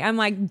kiss me. I'm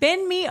like,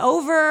 bend me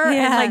over and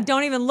Yeah. like,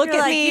 don't even look You're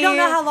at like, me. you don't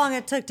know how long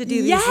it took to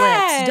do these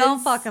Yes. lips. Don't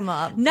fuck them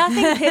up.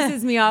 Nothing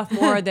pisses me off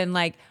more than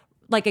like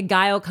a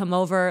guy will come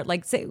over,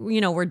 like, say,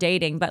 you know, we're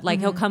dating, but like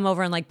he'll come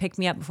over and like pick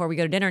me up before we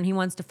go to dinner and he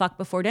wants to fuck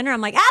before dinner.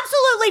 I'm like,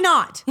 absolutely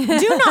not.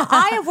 Do not.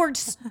 I have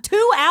worked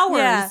 2 hours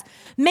Yeah.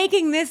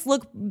 making this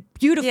look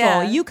beautiful.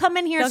 Yeah. You come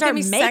in here and Don't start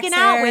give me making sex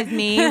out hair. with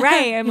me.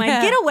 Right. I'm like,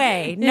 Yeah. get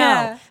away. No.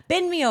 Yeah.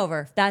 Bend me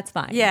over. That's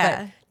fine.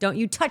 Yeah. But don't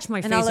you touch my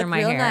And I'll face or look my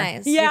real hair.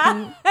 nice. You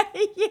Yeah.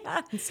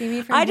 yeah. See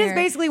me from I just here.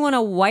 basically want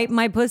to wipe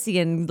my pussy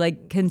and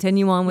like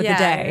continue on with the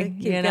Yeah, day.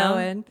 keep you know?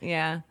 going.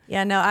 Yeah.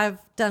 Yeah, no, I've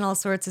done all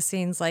sorts of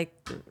scenes, like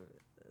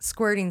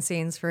squirting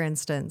scenes, for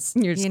instance.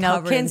 You're just you know,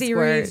 covered in Kinsey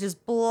squirt. Reeves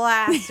just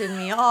blasted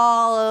me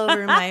all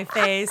over my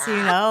face, you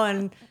know,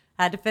 and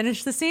had to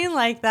finish the scene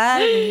like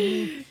that.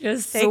 And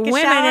Just take swimming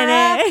a shower in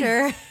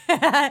it.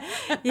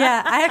 after.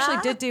 Yeah, I actually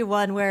did do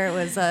one where it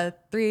was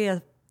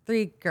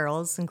three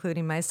girls,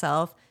 including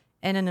myself,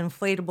 in an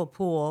inflatable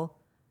pool.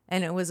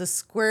 and it was a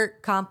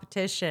squirt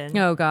competition.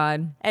 Oh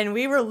God. And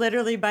we were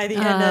literally by the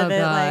end Oh, of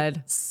it like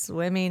God.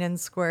 swimming in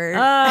squirt.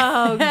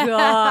 Oh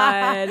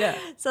God.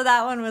 So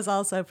that one was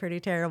also pretty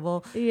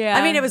terrible. Yeah.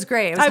 I mean, it was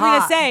great. It was I was gonna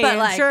hot, say, but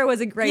I'm sure it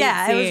was a great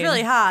Yeah, it was scene.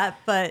 really hot,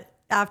 but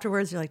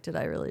afterwards you're like, did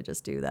I really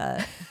just do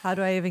that? How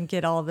do I even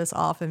get all of this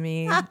off of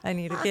me? I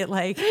need to get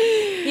like,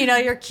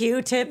 your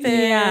Q-tip in,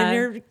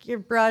 Yeah. you're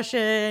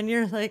brushing,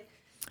 you're like,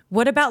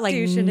 What about like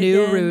Douche it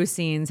Nuru again.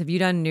 scenes? Have you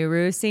done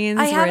Nuru scenes?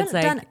 I where haven't it's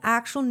like, done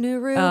actual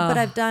Nuru, but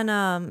I've done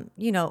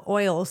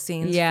oil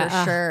scenes Yeah,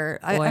 for sure.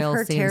 I've oil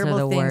heard scenes are terrible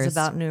the things worst.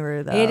 about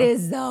Nuru though. It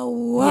is the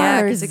worst.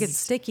 Yeah, because it gets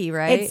sticky,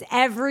 right? It's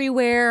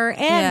everywhere. And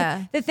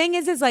Yeah. the thing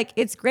is like,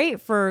 it's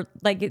great for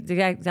like,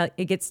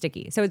 it gets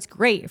sticky. So it's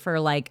great for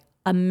like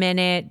a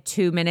minute,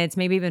 2 minutes,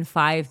 maybe even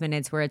 5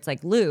 minutes where it's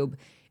like lube.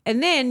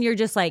 And then you're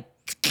just like,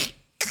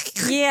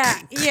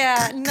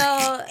 yeah,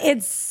 no.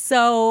 it's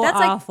so That's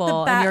like the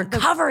awful. ba- and you're the-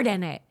 covered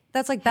in it.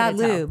 That's like bad Can't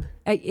tell. lube.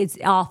 It's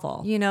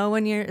awful.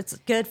 When it's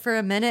good for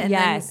a minute and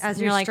Yes. then as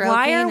And you're like, stroking,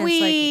 why are it's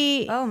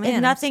we? like, oh if man,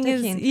 I'm nothing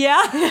is. sticking.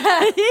 Yeah.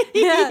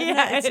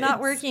 Yeah, it's not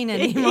working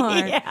anymore.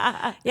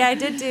 Yeah. Yeah, I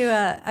did do.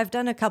 I've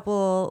done a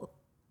couple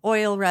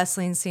oil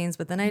wrestling scenes,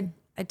 but then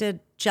I did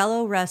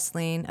Jello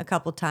wrestling a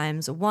couple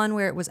times. One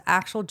where it was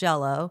actual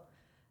Jello.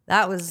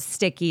 That was.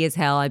 Sticky as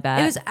hell, I bet.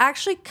 It was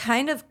actually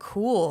kind of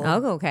cool.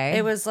 Oh, okay.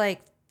 It was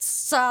like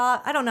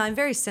soft. I don't know. I'm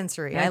very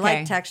sensory. I Okay.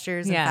 like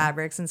textures and Yeah.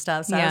 fabrics and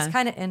stuff. So I Yeah. was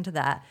kind of into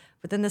that.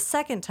 But then the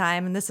second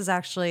time, and this is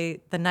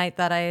actually the night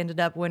that I ended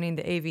up winning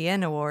the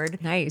AVN award,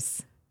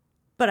 nice.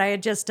 but I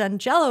had just done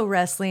Jello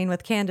wrestling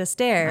with Candace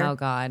Dare. Oh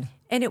God.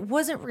 And it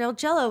wasn't real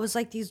Jello. It was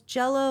like these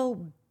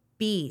Jello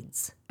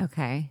beads.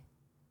 Okay.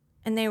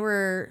 And they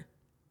were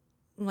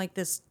like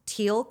this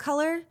teal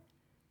color.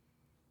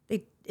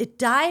 It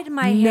dyed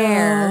my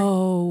hair.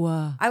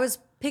 No. I was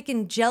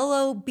picking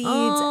Jello beads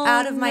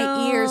out of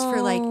my ears for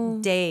like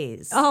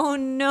days. Oh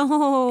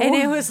no. And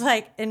it was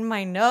like in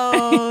my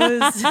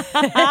nose.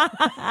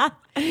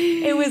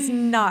 It was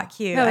not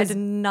cute. That I was did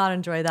not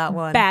enjoy that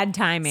one. bad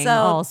timing So-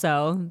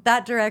 also.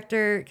 That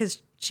director,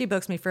 because she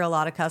books me for a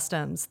lot of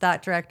customs,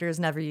 that director has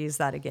never used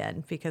that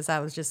again because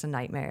that was just a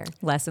nightmare.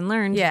 Lesson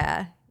learned.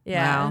 Yeah.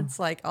 Yeah. Wow. It's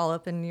like all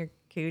up in your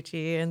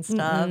coochie and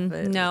stuff.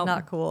 It's No.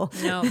 not cool.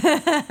 No,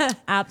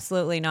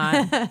 absolutely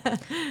not.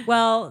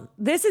 Well,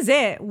 this is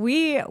it.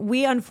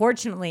 We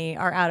unfortunately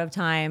are out of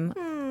time.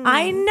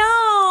 I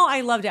know.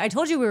 I loved it. I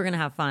told you we were gonna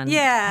have fun.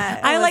 Yeah.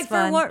 it I was like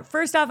fun.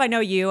 first off, I know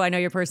you. I know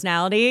your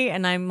personality,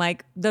 and I'm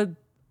like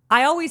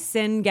I always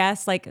send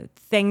guests like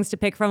things to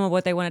pick from of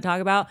what they want to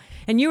talk about,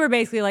 and you were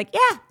basically like,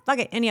 "Yeah, fuck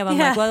it, any of them."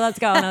 Yeah. Like, well, let's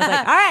go. And I was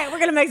like, "All right, we're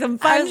gonna make some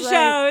I fun was like,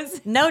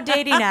 shows." no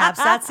dating apps.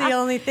 That's the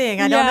only thing.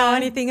 I don't know Yeah.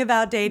 anything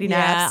about dating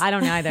Yeah, apps. I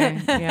don't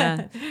either.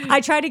 Yeah, I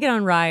tried to get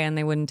on Raya and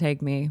they wouldn't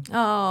take me.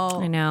 Oh.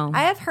 I know.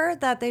 I have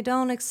heard that they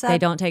don't accept They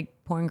don't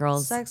take porn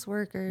girls. sex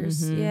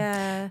workers.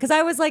 Yeah. Because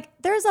I was like,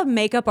 there's a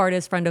makeup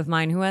artist friend of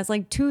mine who has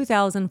like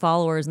 2,000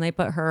 followers and they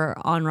put her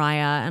on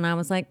Raya. And I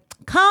was like,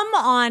 come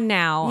on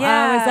now. I was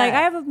Yeah. like,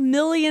 I have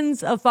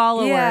millions of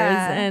followers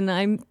Yeah. and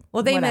I'm.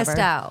 Well, they whatever. missed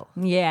out.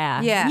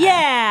 Yeah. Yeah.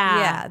 Yeah.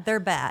 Yeah. They're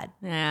bad.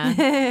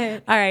 Yeah.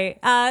 All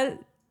right.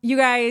 You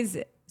guys,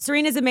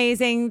 Serena's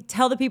amazing.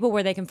 Tell the people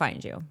where they can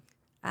find you.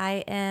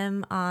 I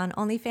am on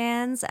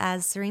OnlyFans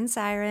as Serene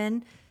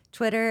Siren,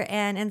 Twitter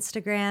and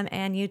Instagram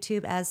and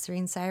YouTube as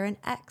Serene Siren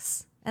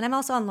X. And I'm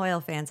also on Loyal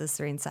Fans as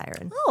Serene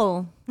Siren.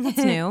 Oh, that's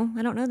new.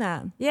 I don't know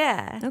that.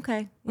 Yeah. Okay.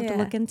 I'll have to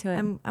Yeah. look into it.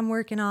 I'm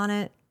working on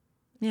it.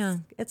 Yeah.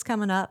 It's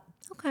coming up.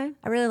 Okay.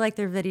 I really like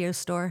their video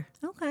store.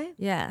 Okay.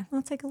 Yeah.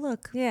 I'll take a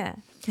look. Yeah.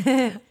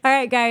 All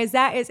right, guys,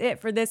 that is it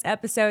for this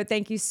episode.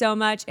 Thank you so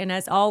much. And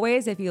as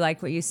always, if you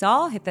liked what you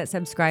saw, hit that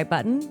subscribe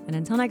button. And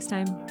until next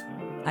time,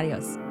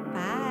 adios.